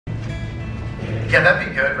Yeah, that'd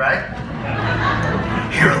be good, right?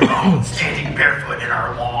 Here alone, standing barefoot in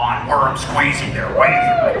our lawn, worms squeezing their way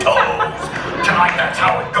through my toes. Tonight, that's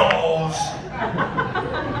how it goes.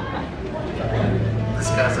 This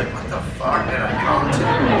guy's like, what the fuck did I come to?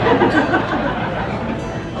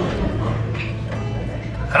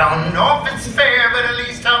 I don't know if it's fair, but at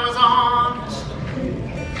least I was honest.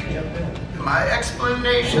 My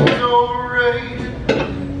explanation's overrated.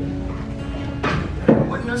 I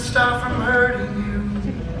wouldn't have stopped from hurting you.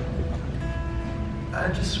 I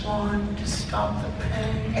just wanted to stop the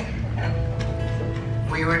pain.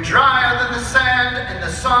 We were drier than the sand in the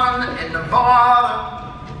sun in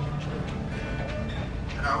Nevada.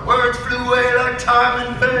 And our words flew away like time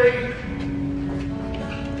and fade.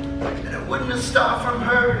 And it wouldn't have stopped from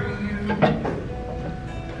hurting you.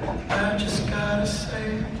 I just gotta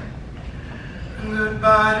say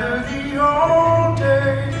goodbye to the old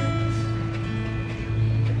days.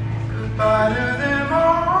 Goodbye to them all.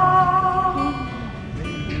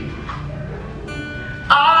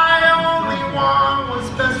 I only want what's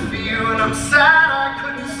best for you, and I'm sad I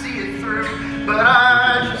couldn't see it through. But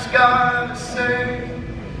I just gotta say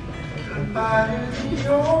goodbye to the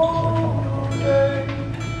old days.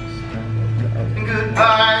 And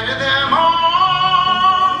goodbye to them all.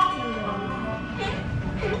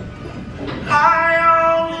 I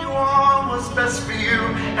only want what's best for you,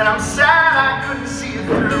 and I'm sad I couldn't see it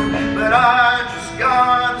through. But I just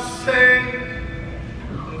gotta say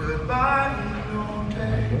goodbye to the old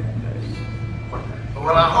days.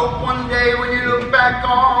 Well, I hope one day when you look back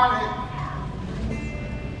on it,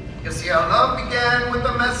 you'll see how love began with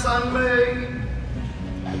the mess I made.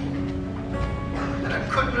 And I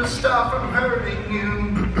couldn't have stopped from hurting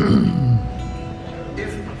you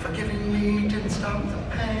if forgiving me didn't stop the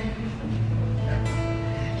pain.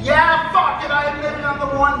 Yeah, fuck it, I admit it, I'm the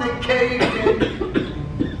one that caved in.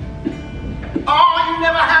 Oh, you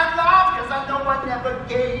never had love, cause I know I never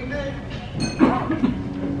gave it.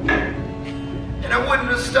 And I wouldn't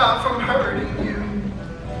have stopped from hurting you.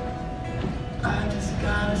 I just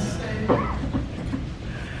gotta say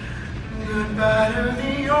goodbye to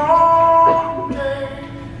the old days.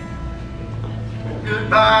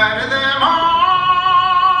 Goodbye to them all.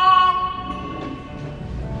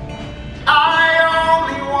 I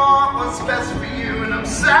only want what's best for you, and I'm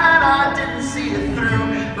sad I didn't see it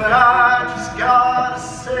through. But I just gotta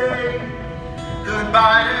say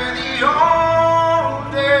goodbye to the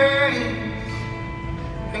old days.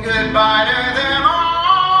 And goodbye to them all.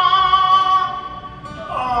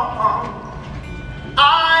 I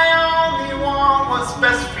only want what's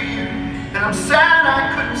best for you, and I'm sad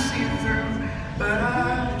I couldn't see it through. But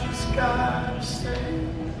I just gotta say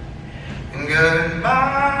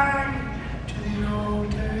goodbye to the old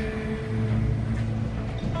days.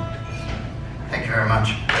 Thank you very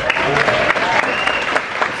much.